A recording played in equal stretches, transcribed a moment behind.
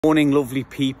Morning, lovely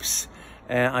peeps.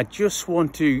 I just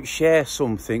want to share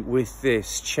something with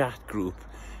this chat group,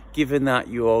 given that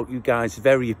you guys are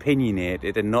very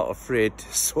opinionated and not afraid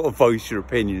to sort of voice your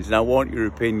opinions, and I want your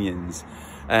opinions.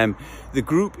 The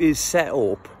group is set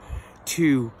up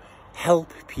to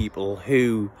help people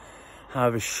who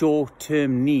have a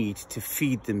short-term need to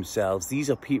feed themselves. These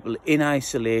are people in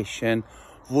isolation,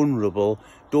 vulnerable,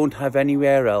 don't have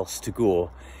anywhere else to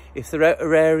go. If they're out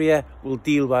of area, we'll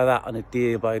deal with that on a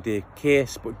day-by-day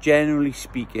case. But generally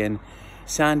speaking,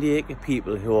 Sandiacre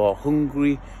people who are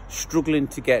hungry, struggling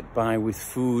to get by with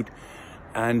food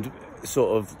and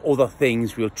sort of other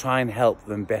things, we'll try and help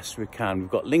them best we can. We've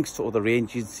got links to other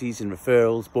agencies and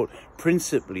referrals, but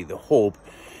principally the hub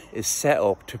is set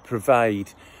up to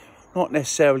provide not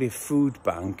necessarily a food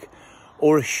bank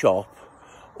or a shop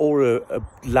or a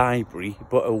library,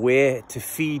 but a way to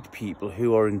feed people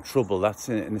who are in trouble. That's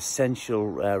an essential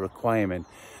requirement.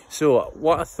 So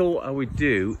what I thought I would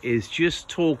do is just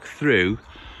talk through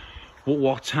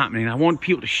what's happening. I want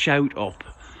people to shout up.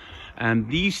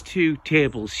 These two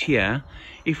tables here,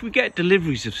 if we get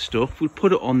deliveries of stuff, we'll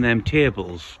put it on them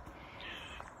tables.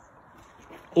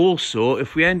 Also,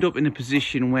 if we end up in a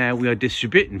position where we are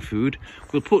distributing food,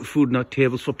 we'll put food on our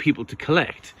tables for people to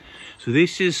collect. So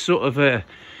this is sort of a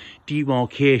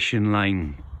demarcation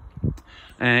line.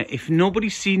 If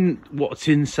nobody's seen what's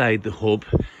inside the hub,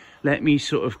 let me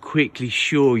sort of quickly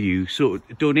show you. So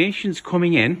donations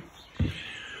coming in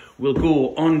will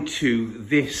go onto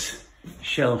this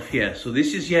shelf here. So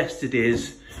this is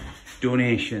yesterday's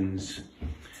donations.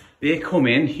 They come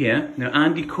in here. Now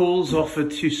Andy Cole's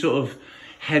offered to sort of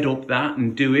head up that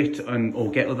and do it,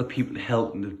 or get other people to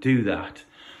help them to do that.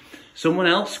 Someone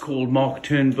else called Mark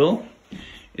Turnbull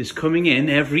is coming in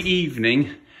every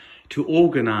evening to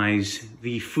organise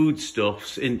the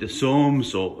foodstuffs into some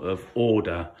sort of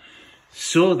order,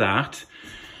 so that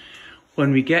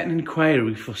when we get an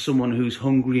inquiry for someone who's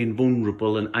hungry and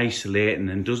vulnerable and isolating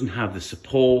and doesn't have the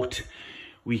support,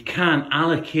 we can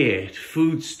allocate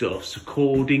foodstuffs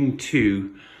according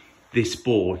to this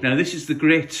board. Now, this is the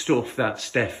great stuff that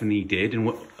Stephanie did, and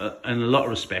in a lot of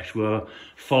respects we're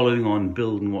following on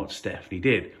building what Stephanie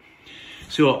did.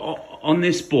 So on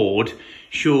this board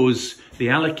shows the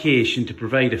allocation to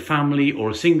provide a family or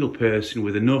a single person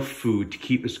with enough food to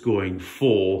keep us going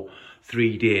for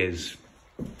 3 days.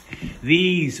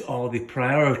 These are the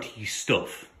priority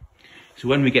stuff. So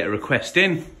when we get a request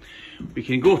in, we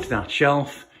can go to that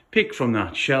shelf, pick from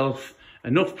that shelf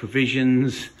enough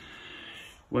provisions.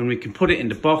 When we can put it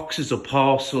into boxes or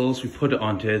parcels, we put it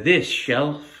onto this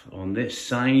shelf on this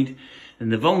side, and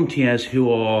the volunteers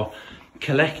who are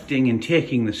collecting and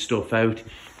taking the stuff out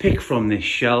pick from this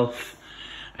shelf.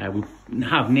 We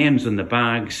have names on the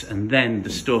bags, and then the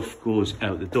stuff goes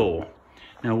out the door.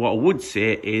 Now what I would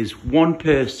say is one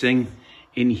person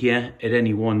in here at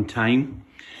any one time,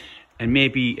 and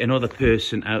maybe another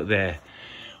person out there.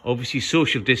 Obviously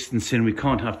social distancing, we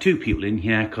can't have two people in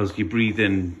here because you're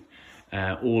breathing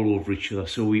all over each other,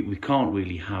 so we can't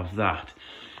really have that.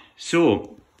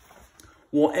 So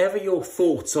whatever your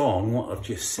thoughts are on what I've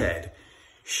just said,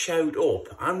 shout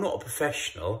up. I'm not a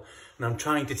professional and I'm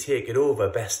trying to take it over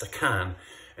best I can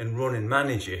and run and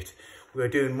manage it. We're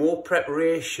doing more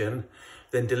preparation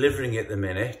than delivering at the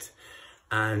minute,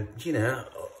 and you know,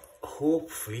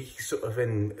 hopefully sort of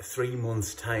in 3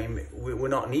 months time we're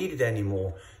not needed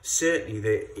anymore. Certainly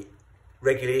the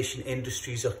regulation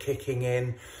industries are kicking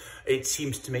in. It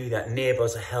seems to me that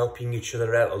neighbours are helping each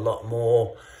other out a lot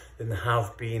more than they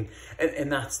have been,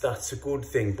 and that's a good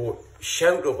thing. But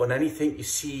shout up on anything you've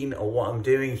seen or what I'm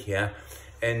doing here,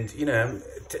 and you know,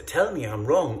 tell me I'm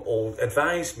wrong or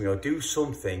advise me or do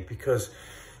something, because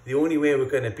the only way we're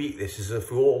going to beat this is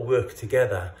if we all work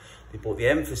together. But the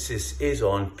emphasis is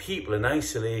on people in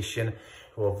isolation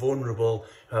who are vulnerable,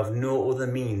 who have no other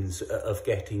means of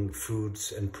getting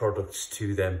foods and products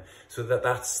to them. So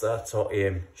that's our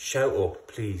aim. Shout up,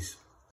 please.